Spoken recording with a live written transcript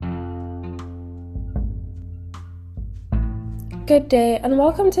Good day, and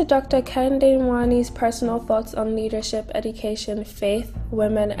welcome to Dr. Kehinde Nwani's personal thoughts on leadership, education, faith,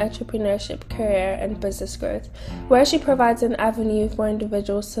 women, entrepreneurship, career, and business growth, where she provides an avenue for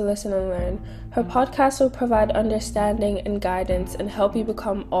individuals to listen and learn. Her podcast will provide understanding and guidance and help you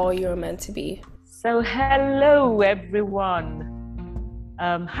become all you're meant to be. So hello, everyone.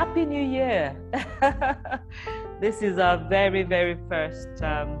 Happy New Year. This is our very, very first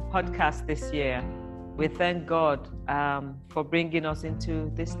podcast this year. We thank God for bringing us into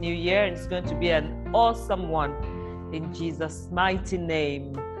this new year, and it's going to be an awesome one in Jesus' mighty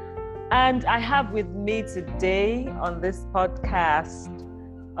name. And I have with me today on this podcast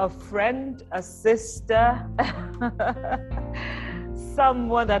a friend, a sister,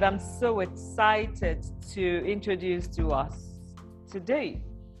 someone that I'm so excited to introduce to us today.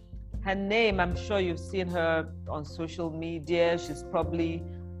 Her name, I'm sure you've seen her on social media. She's probably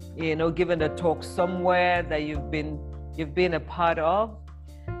given a talk somewhere that you've been a part of.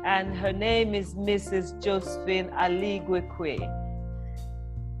 And her name is Mrs. Josephine Aligwekwe.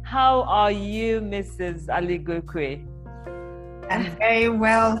 How are you, Mrs. Aligwekwe? I'm very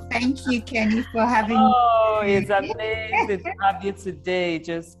well. Thank you, Kenny, for having me. Oh, it's amazing to have you today,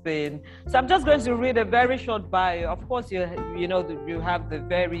 Josephine. So I'm just going to read a very short bio. Of course, you have the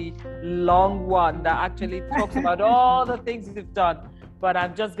very long one that actually talks about all the things you've done. But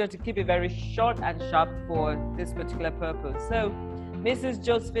I'm just going to keep it very short and sharp for this particular purpose. So, Mrs.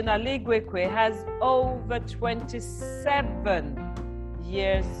 Josephine Aligwekwe has over 27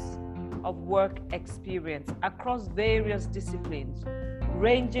 years of work experience across various disciplines,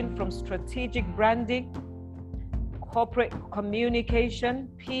 ranging from strategic branding, corporate communication,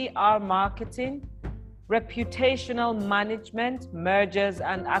 PR marketing, reputational management, mergers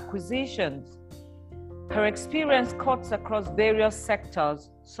and acquisitions. Her experience cuts across various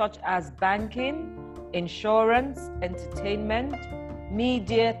sectors such as banking, insurance, entertainment,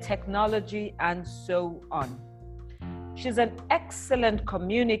 media, technology, and so on. She's an excellent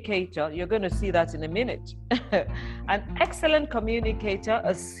communicator. You're going to see that in a minute. An excellent communicator,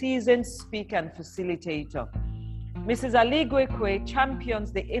 a seasoned speaker and facilitator. Mrs. Aligwekwe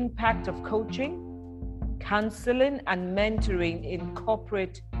champions the impact of coaching, counseling, and mentoring in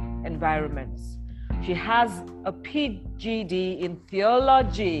corporate environments. She has a PhD in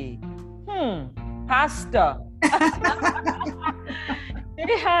theology. Pastor.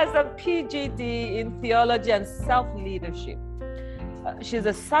 She has a PhD in theology and self-leadership. She has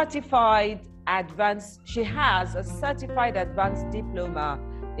a certified advanced diploma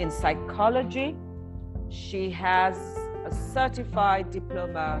in psychology. She has a certified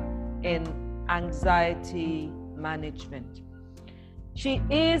diploma in anxiety management. She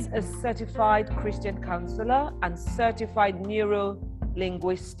is a certified Christian counselor and certified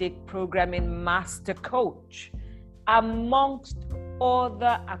neuro-linguistic programming master coach, amongst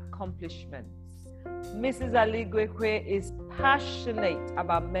other accomplishments. Mrs. Aligwekwe is passionate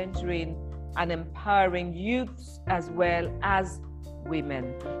about mentoring and empowering youths as well as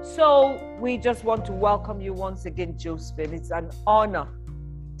women. So we just want to welcome you once again, Josephine. It's an honor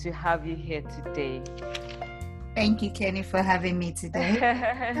to have you here today. Thank you, Kenny, for having me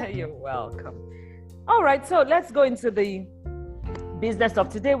today. You're welcome. All right, so let's go into the business of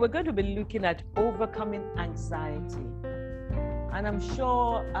today. We're going to be looking at overcoming anxiety. And I'm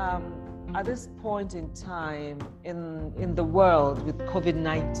sure at this point in time in the world with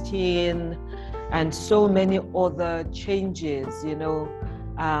COVID-19 and so many other changes, that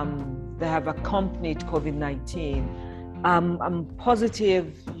have accompanied COVID-19, I'm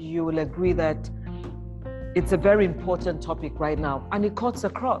positive you will agree that it's a very important topic right now, and it cuts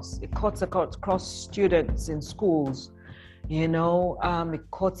across students in schools, it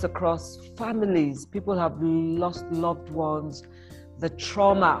cuts across families. People have lost loved ones, the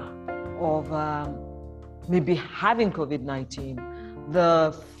trauma of maybe having COVID-19,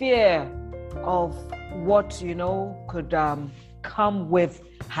 the fear of what, could come with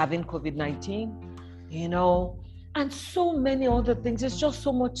having COVID-19, and so many other things. There's just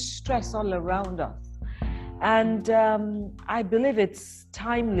so much stress all around us. And I believe it's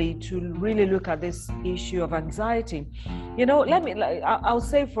timely to really look at this issue of anxiety. I'll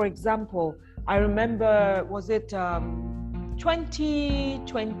say, for example, I remember, was it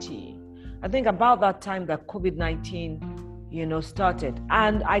 2020? I think about that time that COVID-19, started.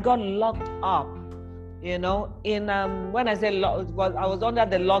 And I got locked up, in, when I say I was under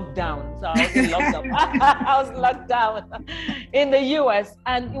the lockdown. So I was in lockdown. I was locked down in the US,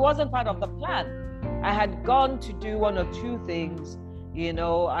 and it wasn't part of the plan. I had gone to do one or two things,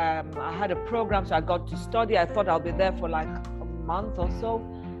 I had a program, so I got to study. I thought I'll be there for like a month or so.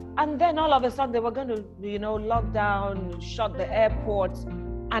 And then all of a sudden they were going to, lock down, shut the airports.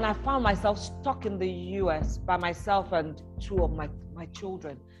 And I found myself stuck in the US by myself and two of my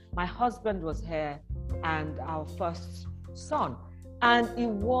children. My husband was here and our first son. And it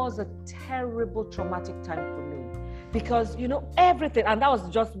was a terrible, traumatic time for me because, everything, and that was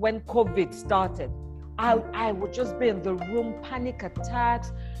just when COVID started. I would just be in the room, panic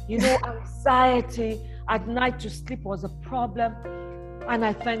attacks, anxiety. At night to sleep was a problem. And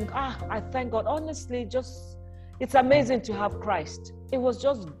I thank God. Honestly, it's amazing to have Christ. It was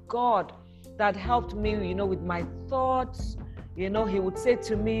just God that helped me, with my thoughts. He would say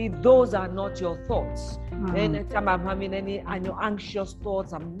to me, those are not your thoughts. Anytime I'm having any anxious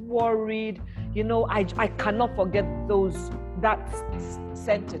thoughts, I'm worried, I cannot forget that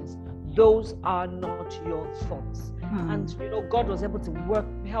sentence. Those are not your thoughts. And, God was able to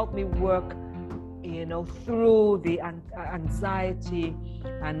help me work, through the anxiety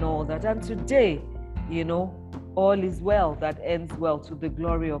and all that. And today, all is well that ends well to the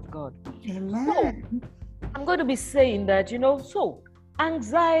glory of God. Amen. So, I'm going to be saying that, so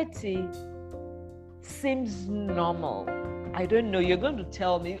anxiety seems normal. I don't know, you're going to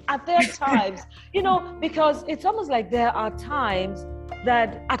tell me. At there times, because it's almost like there are times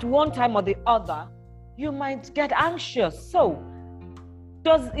that at one time or the other, you might get anxious. So,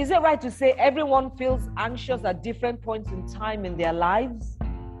 is it right to say everyone feels anxious at different points in time in their lives?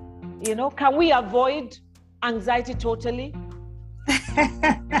 Can we avoid anxiety totally?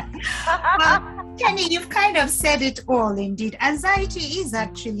 Well, Kenny, you've kind of said it all indeed. Anxiety is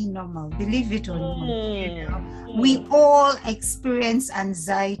actually normal, believe it or not. We all experience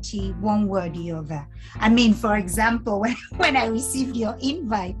anxiety one way or the other. I mean, for example, when I received your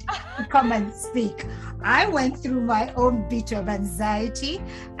invite to come and speak, I went through my own bit of anxiety.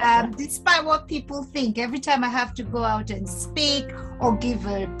 Despite what people think, every time I have to go out and speak or give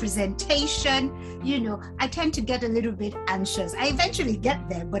a presentation, I tend to get a little bit anxious. I eventually get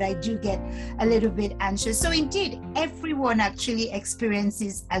there, but I do get a little bit anxious. So indeed, everyone actually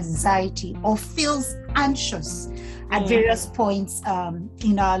experiences anxiety or feels anxious at various points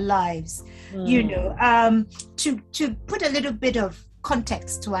in our lives. To put a little bit of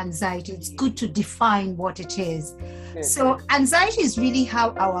context to anxiety, it's good to define what it is. So anxiety is really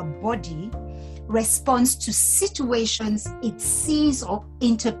how our body responds to situations it sees or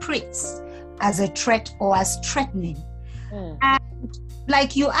interprets as a threat or as threatening. And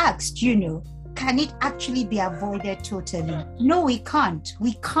like you asked, can it actually be avoided totally? No, we can't.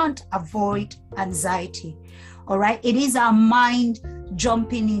 We can't avoid anxiety. All right. It is our mind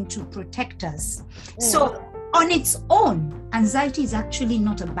jumping in to protect us. So on its own, anxiety is actually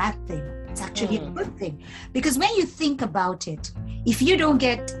not a bad thing. It's actually a good thing. Because when you think about it, if you don't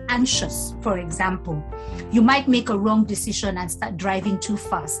get anxious, for example, you might make a wrong decision and start driving too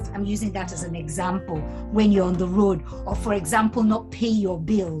fast. I'm using that as an example when you're on the road, or for example, not pay your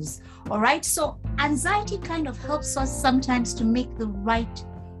bills. All right. So anxiety kind of helps us sometimes to make the right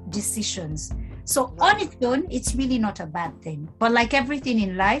decisions. So on its own, it's really not a bad thing. But like everything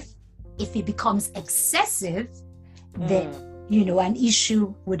in life, if it becomes excessive, then, an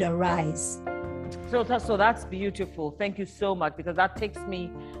issue would arise. So that's beautiful. Thank you so much, because that takes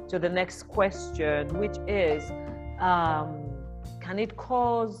me to the next question, which is, can it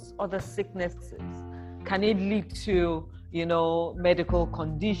cause other sicknesses? Can it lead to, medical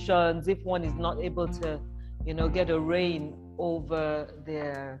conditions if one is not able to, get a rein over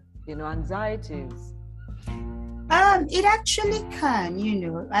their, anxieties? It actually can,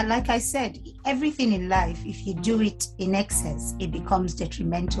 like I said, everything in life, if you do it in excess, it becomes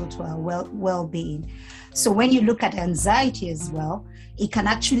detrimental to our well-being. So when you look at anxiety as well, it can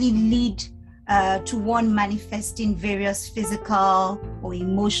actually lead to one manifesting various physical or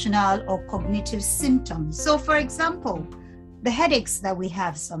emotional or cognitive symptoms. So for example, the headaches that we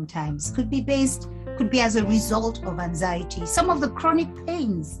have sometimes could be as a result of anxiety. Some of the chronic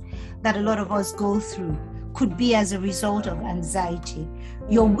pains that a lot of us go through could be as a result of anxiety.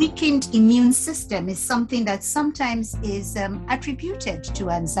 Your weakened immune system is something that sometimes is attributed to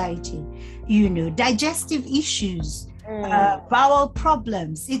anxiety. Digestive issues, bowel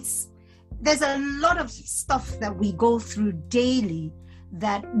problems. There's a lot of stuff that we go through daily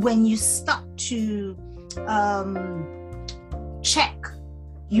that when you start to check,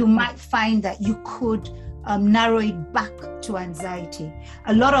 you might find that you could narrow it back to anxiety.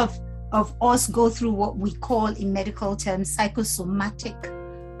 A lot of us go through what we call in medical terms psychosomatic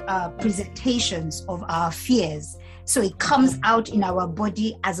presentations of our fears. So it comes out in our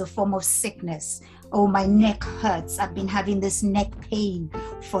body as a form of sickness. oh, my neck hurts, I've been having this neck pain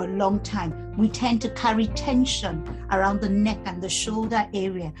for a long time. We tend to carry tension around the neck and the shoulder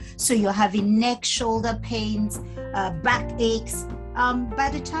area. So you're having neck, shoulder pains, back aches. By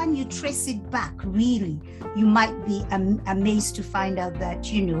the time you trace it back, really, you might be amazed to find out that,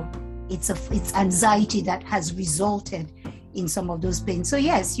 it's anxiety that has resulted in some of those pains. So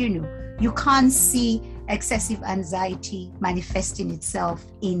yes, you can't see excessive anxiety manifesting itself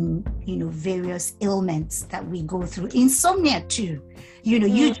in, various ailments that we go through. Insomnia too.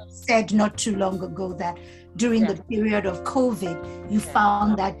 You just said not too long ago that during the period of COVID, you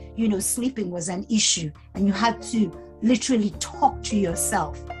found that, sleeping was an issue and you had to literally talk to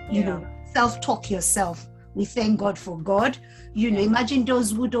yourself, self-talk yourself. We thank God for God. Imagine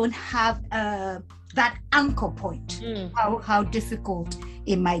those who don't have that anchor point, how difficult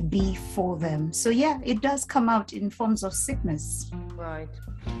it might be for them. So it does come out in forms of sickness. Right.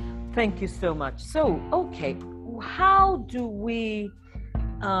 Thank you so much. So, okay, how do we,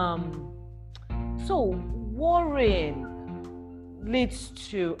 so worrying leads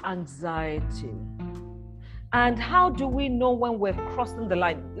to anxiety. And how do we know when we're crossing the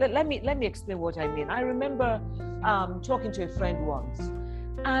line? Let me explain what I mean. I remember talking to a friend once,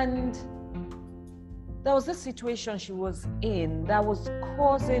 and there was this situation she was in that was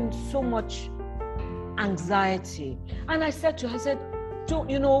causing so much anxiety. And I said to her, don't,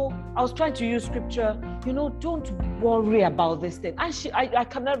 I was trying to use scripture, don't worry about this thing. And I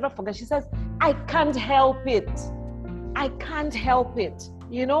can never forget, she says, I can't help it. I can't help it,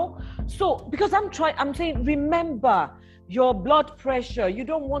 So, because I'm saying, remember your blood pressure, you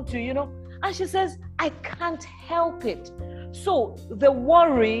don't want to, And she says, I can't help it. So the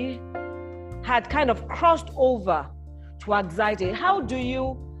worry had kind of crossed over to anxiety. How do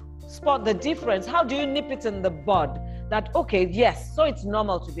you spot the difference? How do you nip it in the bud that, okay, yes, so it's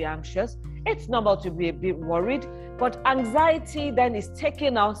normal to be anxious, it's normal to be a bit worried, but anxiety then is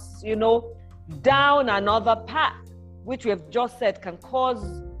taking us, down another path, which we have just said can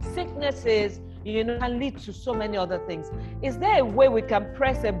cause sicknesses, can lead to so many other things. Is there a way we can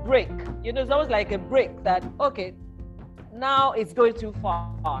press a brake? It's always like a brake that, okay, now it's going too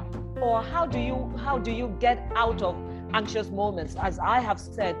far. Or how do you get out of anxious moments? As I have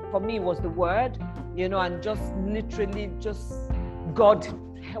said, for me was the word, and just literally just God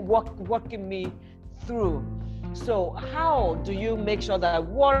walking me through. So how do you make sure that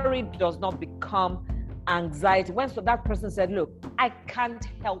worry does not become anxiety? When that person said, look, I can't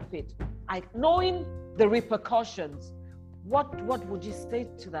help it, knowing the repercussions, what would you say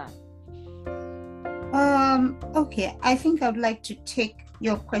to that? Okay, I think I would like to take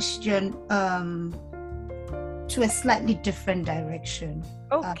your question to a slightly different direction.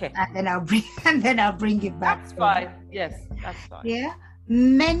 Okay. And then I'll bring it back. That's fine. Yes, that's fine. Yeah.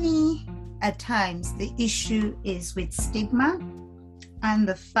 Many a times the issue is with stigma and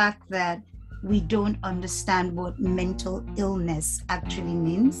the fact that we don't understand what mental illness actually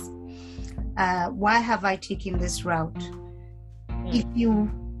means. Why have I taken this route? If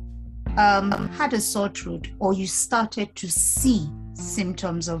you had a sore throat or you started to see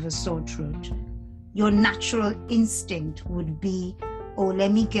symptoms of a sore throat, your natural instinct would be, oh,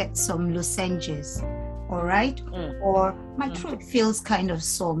 let me get some lozenges, all right? Or my throat feels kind of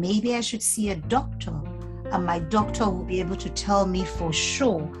sore. Maybe I should see a doctor, and my doctor will be able to tell me for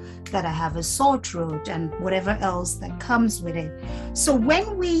sure that I have a sore throat and whatever else that comes with it. So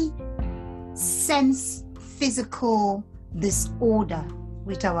when we sense physical disorder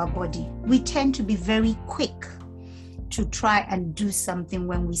with our body, we tend to be very quick to try and do something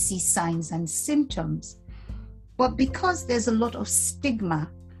when we see signs and symptoms. But because there's a lot of stigma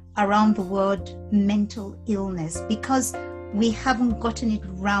around the word mental illness, because we haven't gotten it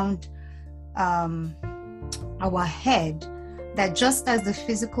around our head that just as the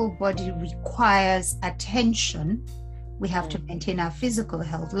physical body requires attention, we have to maintain our physical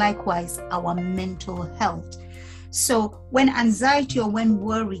health, likewise our mental health. So when anxiety or when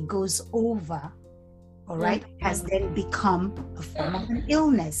worry goes over, all right, it has then become a form of an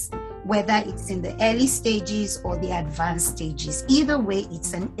illness, whether it's in the early stages or the advanced stages. Either way,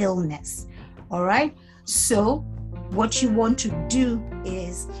 it's an illness, all right? So what you want to do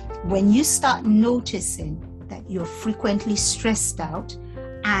is when you start noticing that you're frequently stressed out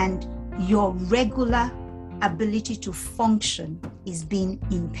and your regular ability to function is being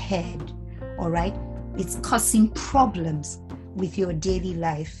impaired, all right? It's causing problems with your daily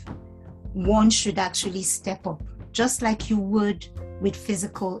life. One should actually step up, just like you would with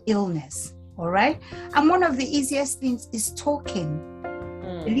physical illness, all right? And one of the easiest things is talking.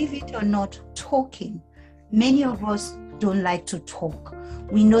 Believe it or not, talking. Many of us don't like to talk.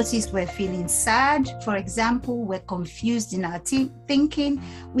 We notice we're feeling sad. For example, we're confused in our thinking.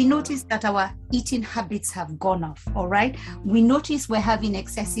 We notice that our eating habits have gone off, all right? We notice we're having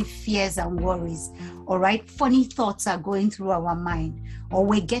excessive fears and worries, all right? Funny thoughts are going through our mind, or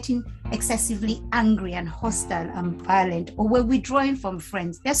we're getting excessively angry and hostile and violent, or we're withdrawing from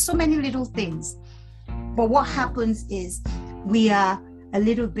friends. There's so many little things. But what happens is we are a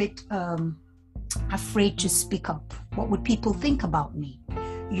little bit afraid to speak up. What would people think about me?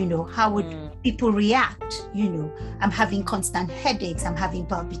 You know, how would people react? You know, I'm having constant headaches, I'm having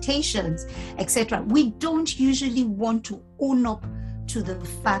palpitations, etc. We don't usually want to own up to the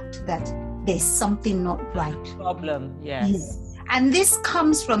fact that there's something not right. Problem, yes. And this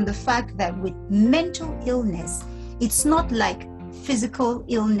comes from the fact that with mental illness, it's not like physical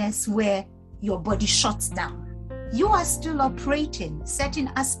illness where your body shuts down. You are still operating. Certain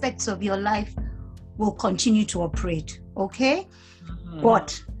aspects of your life will continue to operate, okay?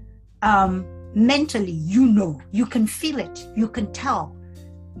 But mentally, you know, you can feel it, you can tell,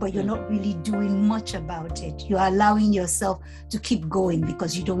 but you're not really doing much about it. You're allowing yourself to keep going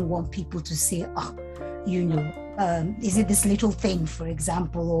because you don't want people to say, oh, you know, is it this little thing, for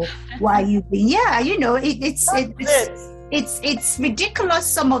example, or why you being, you know, it's ridiculous,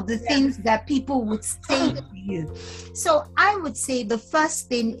 some of the things that people would say to you. So I would say the first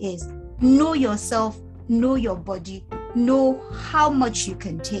thing is know yourself, know your body, know how much you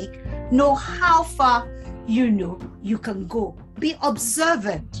can take, know how far, you know, you can go. Be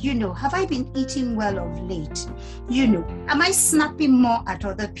observant, you know, have I been eating well of late? You know, am I snapping more at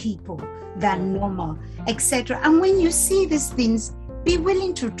other people than normal, etc.? And when you see these things, be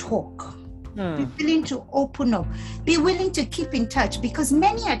willing to talk. Be willing to open up, be willing to keep in touch, because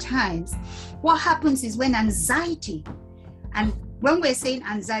many a times what happens is when anxiety, and when we're saying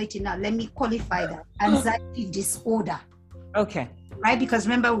anxiety now, let me qualify that, anxiety disorder. Okay. Right? Because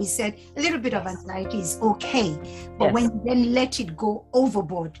remember we said a little bit of anxiety is okay, but when you then let it go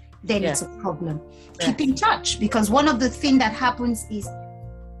overboard, then it's a problem. Keep in touch, because one of the things that happens is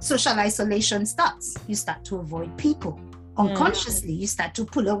social isolation starts. You start to avoid people. Unconsciously, you start to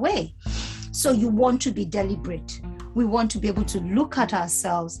pull away. So you want to be deliberate. We want to be able to look at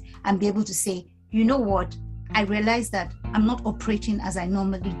ourselves and be able to say, you know what? I realize that I'm not operating as I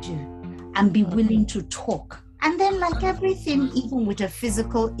normally do, and be willing to talk. And then, like everything, even with a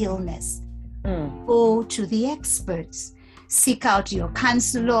physical illness, go to the experts. Seek out your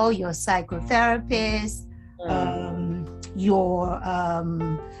counselor, your psychotherapist, your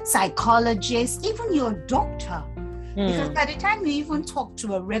psychologist, even your doctor. Because by the time you even talk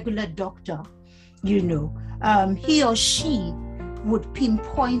to a regular doctor, you know, he or she would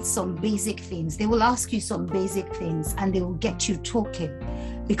pinpoint some basic things. They will ask you some basic things and they will get you talking.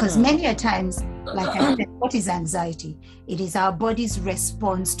 Because many a times, like I said, what is anxiety? It is our body's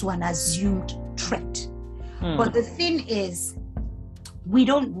response to an assumed threat. But the thing is, we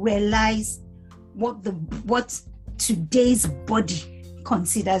don't realize what today's body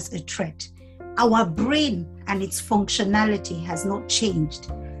considers a threat. Our brain and its functionality has not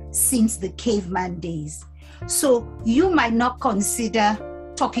changed since the caveman days. So you might not consider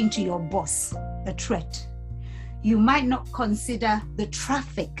talking to your boss a threat. You might not consider the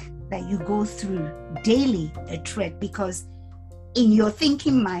traffic that you go through daily a threat, because in your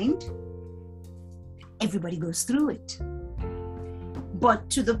thinking mind, everybody goes through it. But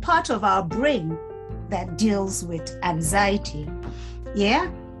to the part of our brain that deals with anxiety,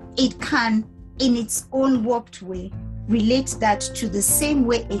 it can, in its own warped way, relate that to the same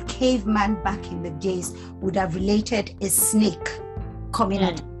way a caveman back in the days would have related a snake coming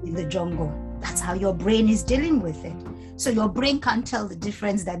at you in the jungle. That's how your brain is dealing with it. So your brain can't tell the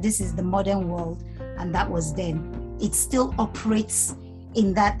difference that this is the modern world and that was then. It still operates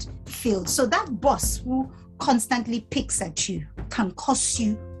in that field. So that boss who constantly picks at you can cause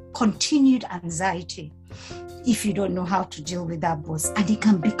you continued anxiety if you don't know how to deal with that boss, and it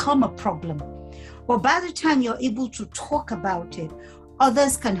can become a problem. But by the time you're able to talk about it,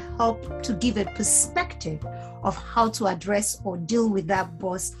 others can help to give a perspective of how to address or deal with that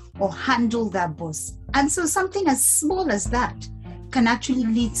boss or handle that boss. And so something as small as that can actually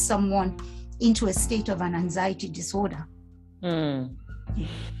lead someone into a state of an anxiety disorder.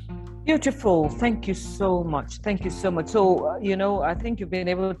 Beautiful. Thank you so much. Thank you so much. So, I think you've been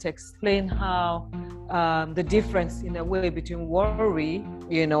able to explain how the difference in a way between worry,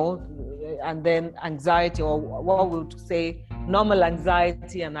 and then anxiety, or what we would say normal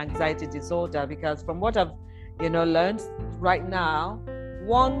anxiety and anxiety disorder. Because from what I've, learned right now,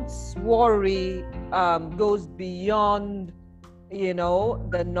 once worry goes beyond,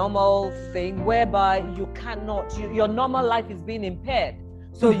 the normal thing, whereby you cannot, your normal life is being impaired.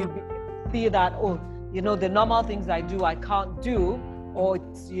 So you see that, oh, you know, the normal things I do, I can't do, or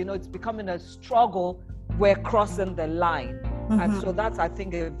it's, you know, it's becoming a struggle, we're crossing the line. And so that's, I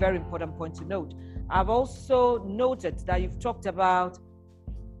think, a very important point to note. I've also noted that you've talked about,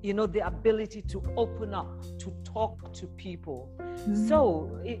 you know, the ability to open up, to talk to people. So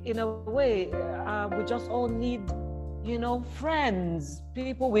in a way, we just all need, you know, friends,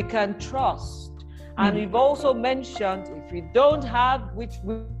 people we can trust. And you've also mentioned, if we don't have, which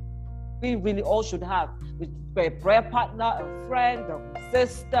we really all should have, a prayer partner, a friend, a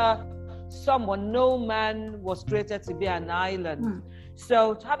sister, someone. No man was created to be an island.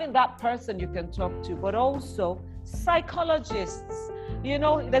 So having that person you can talk to, but also psychologists. You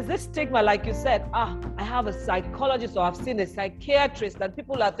know, there's this stigma, like you said, I have a psychologist, or I've seen a psychiatrist, and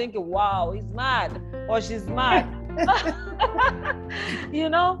people are thinking, wow, he's mad or she's mad. You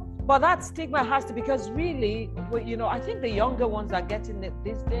know, but that stigma has to, because really, you know, I think the younger ones are getting it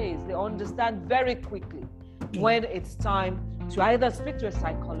these days. They understand very quickly when it's time to either speak to a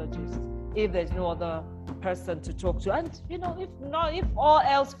psychologist, if there's no other person to talk to. And, you know, if all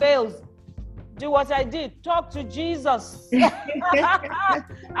else fails, do what I did, talk to Jesus.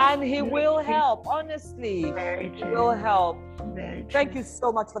 And he will help, honestly. He will help. Thank you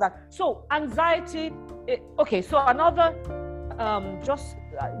so much for that. So anxiety, okay, so another,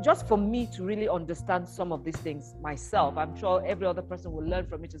 just for me to really understand some of these things myself, I'm sure every other person will learn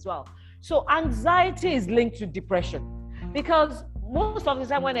from it as well. So anxiety is linked to depression, because most of the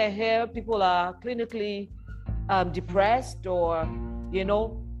time when I hear people are clinically depressed, or, you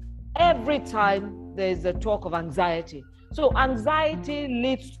know, every time there's a talk of anxiety. So anxiety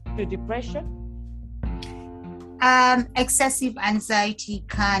leads to depression? Excessive anxiety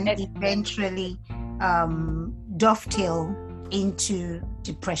can eventually dovetail into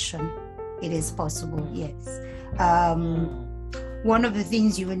depression. It is possible, yes. One of the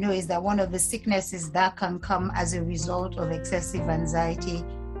things you will know is that one of the sicknesses that can come as a result of excessive anxiety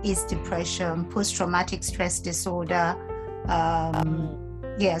is depression, post-traumatic stress disorder.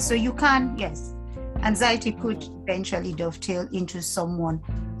 Yeah, so you can, yes, anxiety could eventually dovetail into someone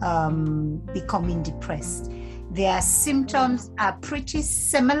becoming depressed. Their symptoms are pretty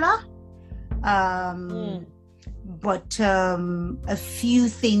similar, but a few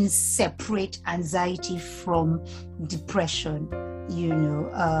things separate anxiety from depression, you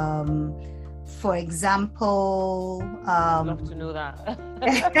know. For example, I'd love to know that.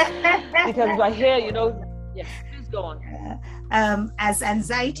 Because I hear, you know, yes, please go on. As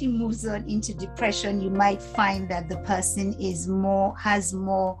anxiety moves on into depression, you might find that the person has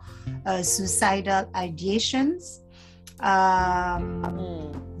more suicidal ideations.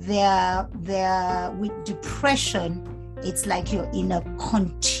 With depression, it's like you're in a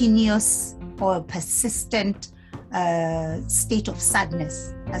continuous or a persistent state of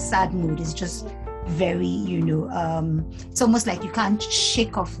sadness. A sad mood is just very, you know, it's almost like you can't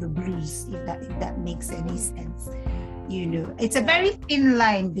shake off the blues, if that makes any sense. You know, it's a very thin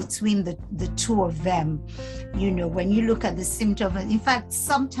line between the two of them. You know, when you look at the symptoms, in fact,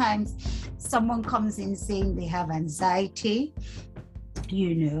 sometimes someone comes in saying they have anxiety,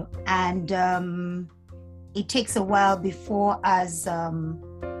 you know, and it takes a while before, as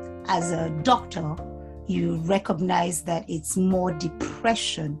a doctor, you recognize that it's more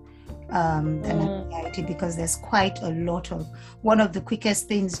depression than anxiety, because there's quite a lot of, one of the quickest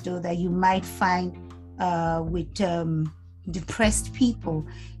things though that you might find with depressed people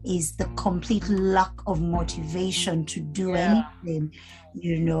is the complete lack of motivation to do anything.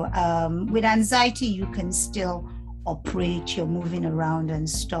 You know, with anxiety you can still operate, you're moving around and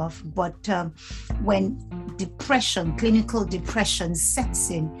stuff, but when depression, clinical depression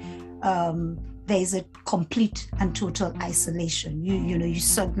sets in, there's a complete and total isolation. You know, you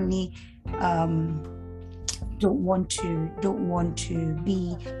suddenly don't want to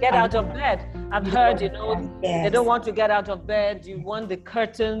be get out of bed. I've heard, you know, they don't want to get out of bed. You want the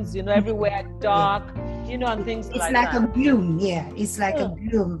curtains, you know, everywhere dark, you know, and things like that. It's like a gloom, it's like a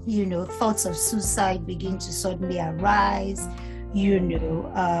gloom, you know, thoughts of suicide begin to suddenly arise, you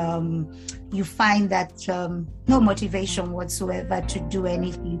know, you find that no motivation whatsoever to do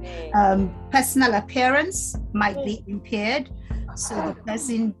anything. Personal appearance might be impaired, so the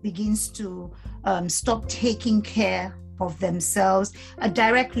person begins to stop taking care of themselves, a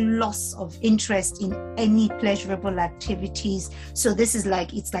direct loss of interest in any pleasurable activities. So this is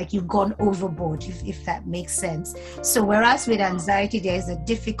like, it's like you've gone overboard, if that makes sense. So whereas with anxiety, there's a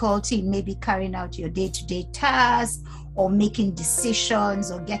difficulty in maybe carrying out your day-to-day tasks or making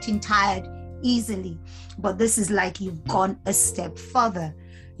decisions or getting tired easily. But this is like you've gone a step further.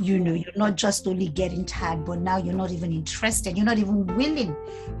 You know, you're not just only getting tired, but now you're not even interested. You're not even willing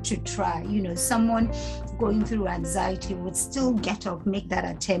to try. You know, someone going through anxiety would still get up, make that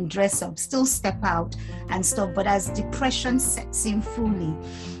attempt, dress up, still step out and stuff. But as depression sets in fully,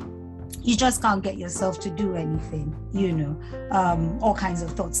 you just can't get yourself to do anything, you know. All kinds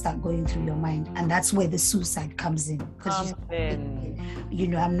of thoughts start going through your mind. And that's where the suicide comes in. Because, you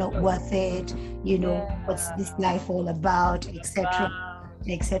know, I'm not worth it, you know, what's this life all about, etc.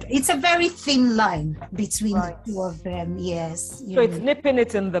 etc. It's a very thin line between the two of them, yes. So it's nipping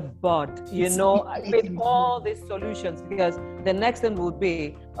it in the bud, you know, with all these solutions, because the next thing will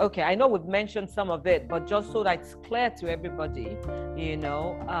be, okay, I know we've mentioned some of it, but just so that it's clear to everybody, you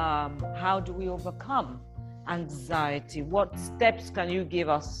know, how do we overcome anxiety? What steps can you give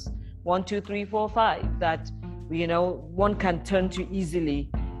us? 1, 2, 3, 4, 5 that, you know, one can turn to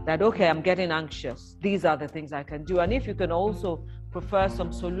easily, that, okay, I'm getting anxious. These are the things I can do. And if you can also prefer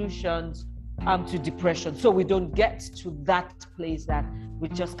some solutions to depression, so we don't get to that place that we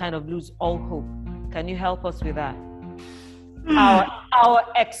just kind of lose all hope. Can you help us with that? Our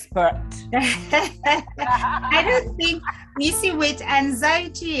expert. I don't think, you see, with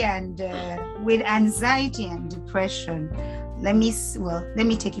anxiety and depression, let me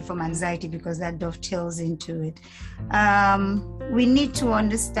take it from anxiety because that dovetails into it. We need to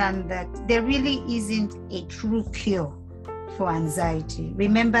understand that there really isn't a true cure for anxiety.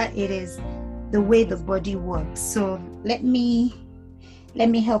 Remember, it is the way the body works. So let me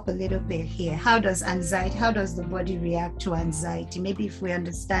help a little bit here. How does the body react to anxiety? Maybe if we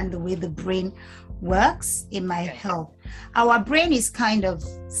understand the way the brain works, it might help. Our brain is kind of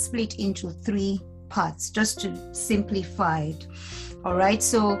split into 3 parts, just to simplify it. All right,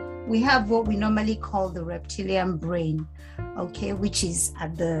 so we have what we normally call the reptilian brain, okay, which is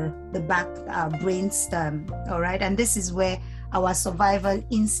at the back, our brain stem. All right, and this is where our survival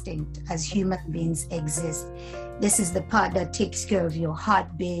instinct as human beings exists. This is the part that takes care of your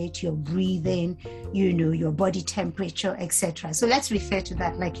heartbeat, your breathing, you know, your body temperature, etc. So let's refer to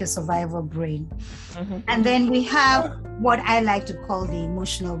that like your survival brain. And then we have what I like to call the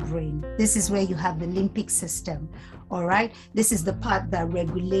emotional brain. This is where you have the limbic system. All right. This is the part that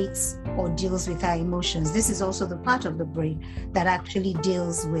regulates or deals with our emotions. This is also the part of the brain that actually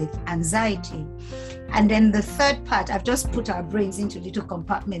deals with anxiety. And then the third part, I've just put our brains into little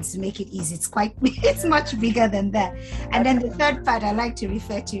compartments to make it easy. It's much bigger than that. And then the third part, I like to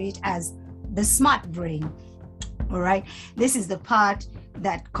refer to it as the smart brain. All right. This is the part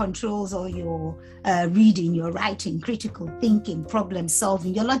that controls all your reading, your writing, critical thinking, problem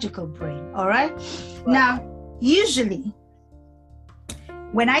solving, your logical brain. All right. Now, usually,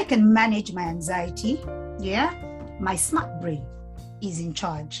 when I can manage my anxiety, my smart brain is in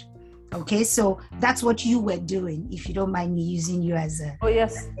charge. Okay, so that's what you were doing, if you don't mind me using you as a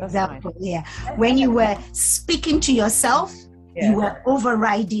example. Fine. Yeah, when you were speaking to yourself, you were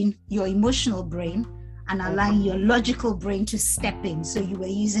overriding your emotional brain and allowing your logical brain to step in. So you were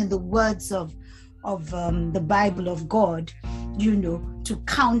using the words of the Bible of God, you know, to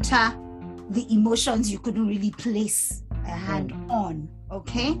counter the emotions you couldn't really place a hand on.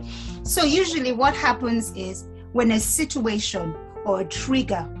 Okay, so usually what happens is when a situation or a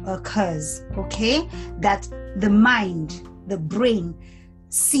trigger occurs, okay, that the mind, the brain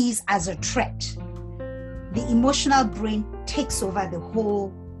sees as a threat, the emotional brain takes over the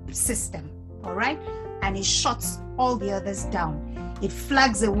whole system, all right, and it shuts all the others down. It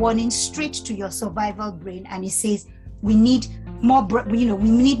flags a warning straight to your survival brain, and it says, we need more, we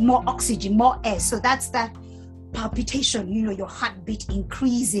need more oxygen, more air. So that's that palpitation, you know, your heartbeat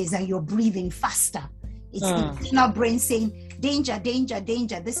increases and you're breathing faster. It's the inner brain saying, danger, danger,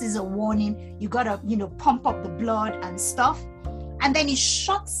 danger. This is a warning. You got to, pump up the blood and stuff. And then it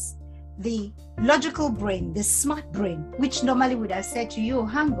shuts the logical brain, the smart brain, which normally would have said to you,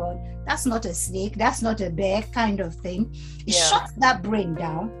 hang on, that's not a snake, that's not a bear kind of thing. It shuts that brain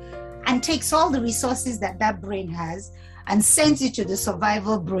down and takes all the resources that brain has and sends it to the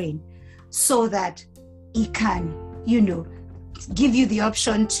survival brain so that it can, give you the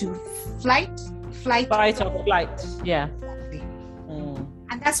option to fight or flight. Yeah. Exactly.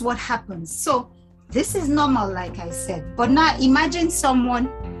 And that's what happens. So this is normal, like I said. But now imagine someone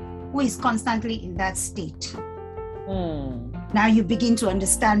who is constantly in that state. Now you begin to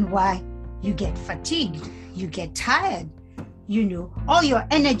understand why you get fatigued, you get tired, all your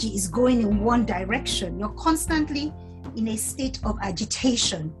energy is going in one direction. You're constantly in a state of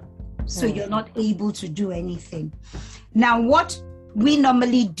agitation. So you're not able to do anything. Now, what we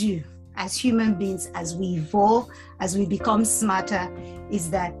normally do as human beings, as we evolve, as we become smarter, is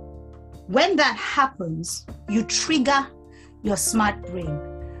that when that happens, you trigger your smart brain.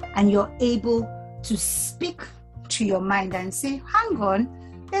 and you're able to speak to your mind and say, hang on,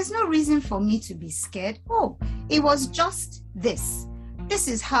 there's no reason for me to be scared. Oh, it was just this. This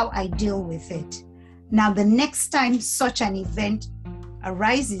is how I deal with it. Now, the next time such an event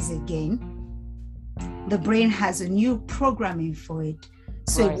arises again, the brain has a new programming for it,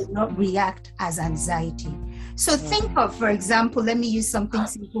 so it will not react as anxiety. So think of, for example, let me use something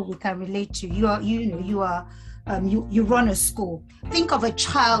simple we can relate to. You run a school. Think of a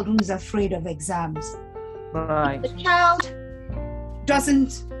child who's afraid of exams. Right. The child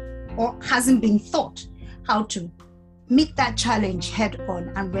doesn't or hasn't been taught how to meet that challenge head on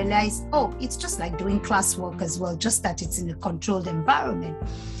and realize, oh, it's just like doing classwork as well, just that it's in a controlled environment.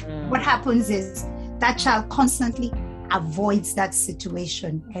 What happens is that child constantly avoids that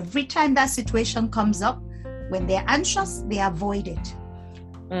situation. Every time that situation comes up, when they're anxious, they avoid it.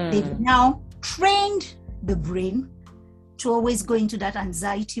 They've now trained the brain to always go into that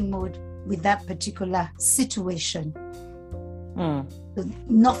anxiety mode with that particular situation. So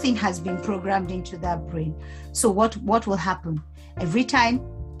nothing has been programmed into that brain. So what will happen? Every time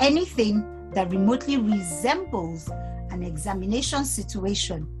anything that remotely resembles an examination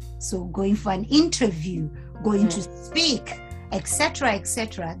situation, so going for an interview, going to speak, etc.,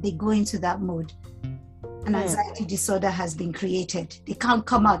 they go into that mode. An anxiety disorder has been created. They can't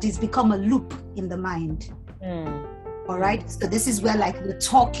come out. It's become a loop in the mind. All right. So this is where like the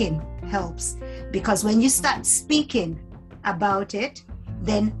talking helps, because when you start speaking about it,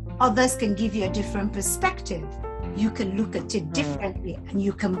 then others can give you a different perspective. You can look at it differently, and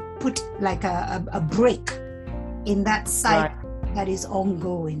you can put like a break in that cycle that is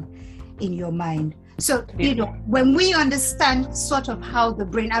ongoing in your mind. So, when we understand sort of how the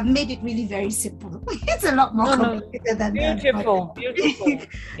brain, I've made it really very simple. It's a lot more complicated than that. Beautiful.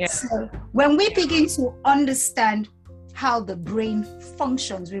 Yeah. So when we begin to understand how the brain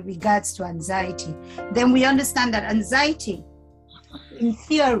functions with regards to anxiety, then we understand that anxiety, in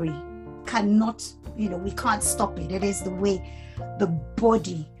theory, cannot, we can't stop it. It is the way the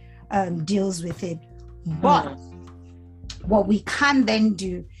body deals with it. But what we can then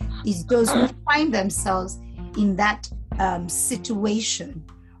do is those who find themselves in that situation,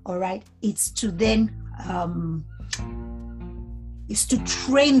 all right, it's to then is to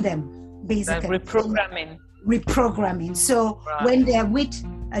train them, basically. Like reprogramming. So when they're with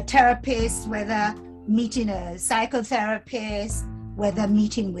a therapist, whether meeting a psychotherapist, whether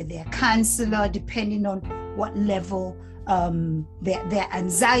meeting with their counselor, depending on what level their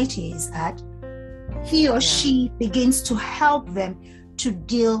anxiety is at, he or she begins to help them to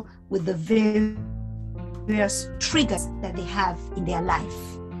deal with the various triggers that they have in their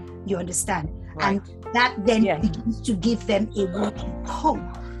life. You understand? And that then begins to give them a way to cope.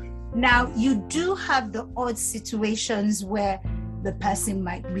 Now, you do have the odd situations where the person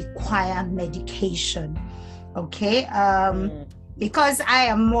might require medication, okay? Because I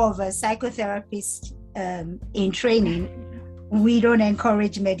am more of a psychotherapist in training, we don't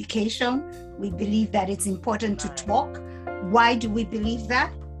encourage medication. We believe that it's important to talk. Why do we believe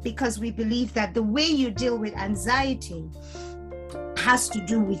that? Because we believe that the way you deal with anxiety has to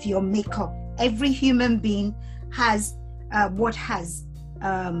do with your makeup. Every human being has what has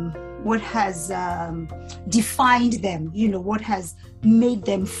defined them, what has made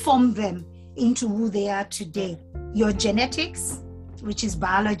them, formed them into who they are today. Your genetics, which is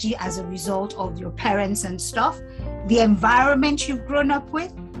biology as a result of your parents and stuff, the environment you've grown up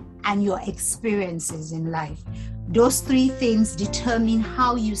with, and your experiences in life. Those three things determine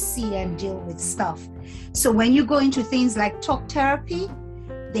how you see and deal with stuff. So when you go into things like talk therapy,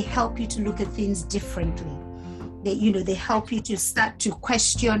 they help you to look at things differently. They help you to start to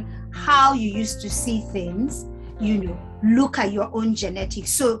question how you used to see things, look at your own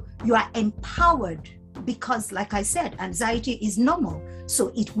genetics. So you are empowered because, like I said, anxiety is normal.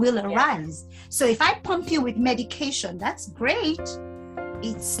 So it will arise. So if I pump you with medication, that's great.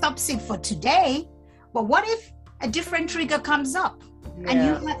 It stops it for today. But what if a different trigger comes up and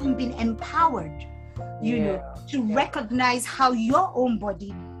you haven't been empowered, to recognize how your own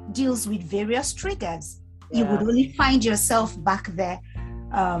body deals with various triggers? You would only find yourself back there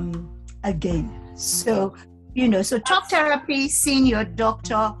again. So, so talk therapy, seeing your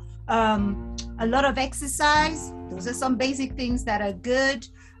doctor, a lot of exercise. Those are some basic things that are good.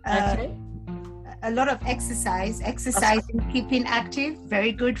 A lot of exercising, keeping active,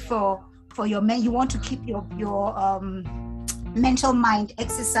 very good for your men. You want to keep your mental mind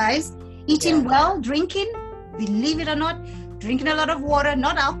exercise. Eating well, drinking, believe it or not, drinking a lot of water,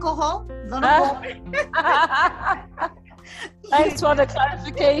 not alcohol, a lot of water. Thanks for the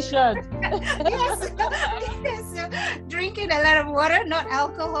clarification. Yes, yes, drinking a lot of water, not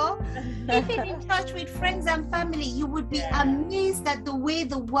alcohol. Keeping in touch with friends and family. You would be amazed at the way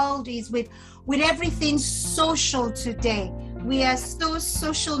the world is with everything social today. We are so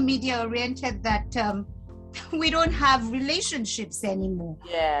social media oriented that we don't have relationships anymore.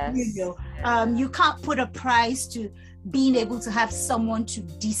 Yes. You know, you can't put a price to being able to have someone to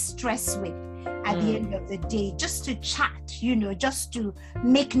de-stress with at the end of the day, just to chat, you know, just to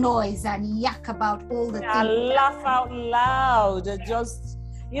make noise and yak about all the things. Laugh out loud. Just,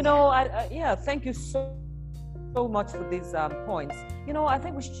 you know, thank you so much for these points. You know, I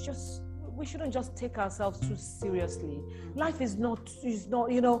think we shouldn't just take ourselves too seriously. Life is not,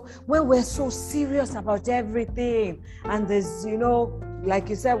 you know, when we're so serious about everything, and there's, you know, like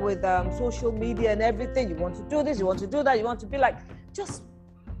you said, with social media and everything, you want to do this, you want to do that, you want to be like,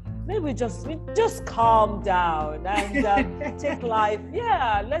 we just calm down and take life.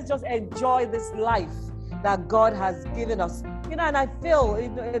 Yeah, let's just enjoy this life that God has given us. You know, and I feel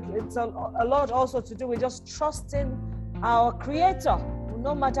it's a lot also to do with just trusting our Creator.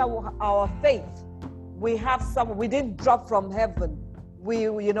 No matter our faith, we have we didn't drop from heaven.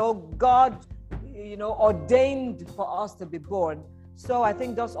 You know, God, you know, ordained for us to be born. So I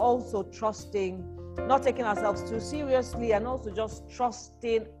think just also trusting, not taking ourselves too seriously, and also just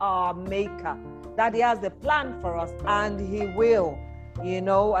trusting our Maker, that He has a plan for us and He will, you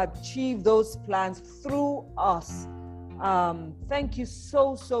know, achieve those plans through us. Thank you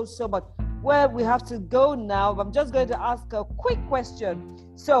so much. Well, we have to go now. I'm just going to ask a quick question.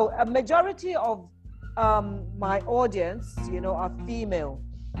 So a majority of my audience, you know, are female.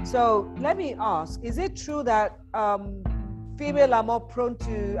 So let me ask, is it true that female are more prone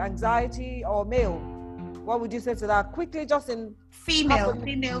to anxiety or male? What would you say to that? Quickly, just in female. 2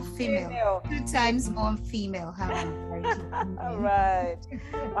 times more female. All right.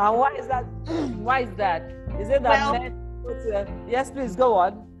 Why is that? Why is that? Is it that men? Yes, please go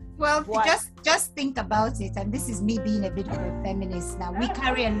on. Well, just think about it, and this is me being a bit of a feminist now. We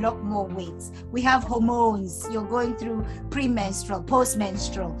carry a lot more weight. We have hormones. You're going through premenstrual,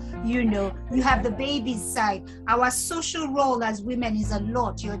 postmenstrual. You know, you have the baby's side. Our social role as women is a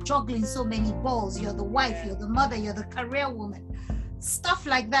lot. You're juggling so many balls. You're the wife. You're the mother. You're the career woman. Stuff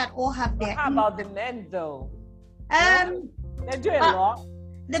like that all have their. How about the men, though? They do a lot.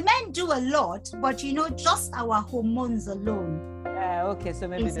 The men do a lot, but you know, just our hormones alone. Okay, so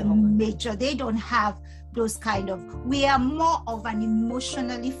maybe it's major. They don't have those kind of. We are more of an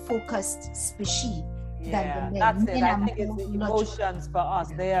emotionally focused species than the men. That's it. Men I think it's the emotions for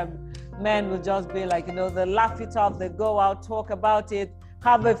us. Men will just be like, you know, they laugh it off, they go out, talk about it,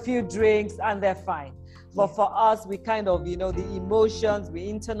 have a few drinks, and they're fine. But for us, we kind of, you know, the emotions,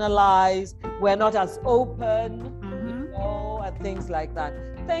 we internalize, we're not as open, you know, and things like that.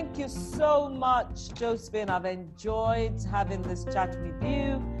 Thank you so much, Josephine. I've enjoyed having this chat with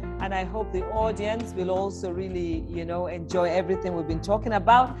you, and I hope the audience will also really, you know, enjoy everything we've been talking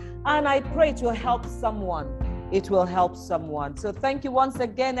about. And I pray it will help someone. It will help someone. So thank you once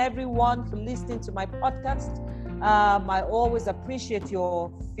again, everyone, for listening to my podcast. I always appreciate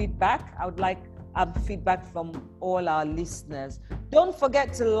your feedback. I would like feedback from all our listeners. Don't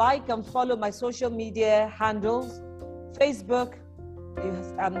forget to like and follow my social media handles. Facebook,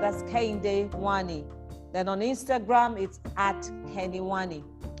 that's Kehinde Wani. Then on Instagram, it's @KennyWani.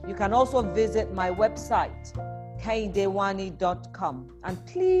 You can also visit my website, kehindewani.com. And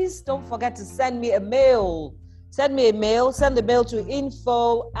please don't forget to send me a mail. Send the mail to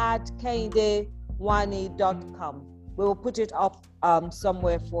info@kehindewani.com. We will put it up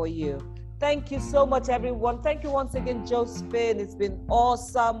somewhere for you. Thank you so much, everyone. Thank you once again, Josephine. It's been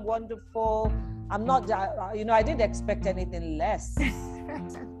awesome, wonderful. I'm not, you know, I didn't expect anything less.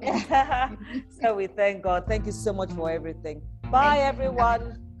 So we thank God. Thank you so much for everything. Bye,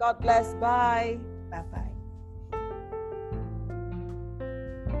 everyone. God bless. Bye. Bye-bye.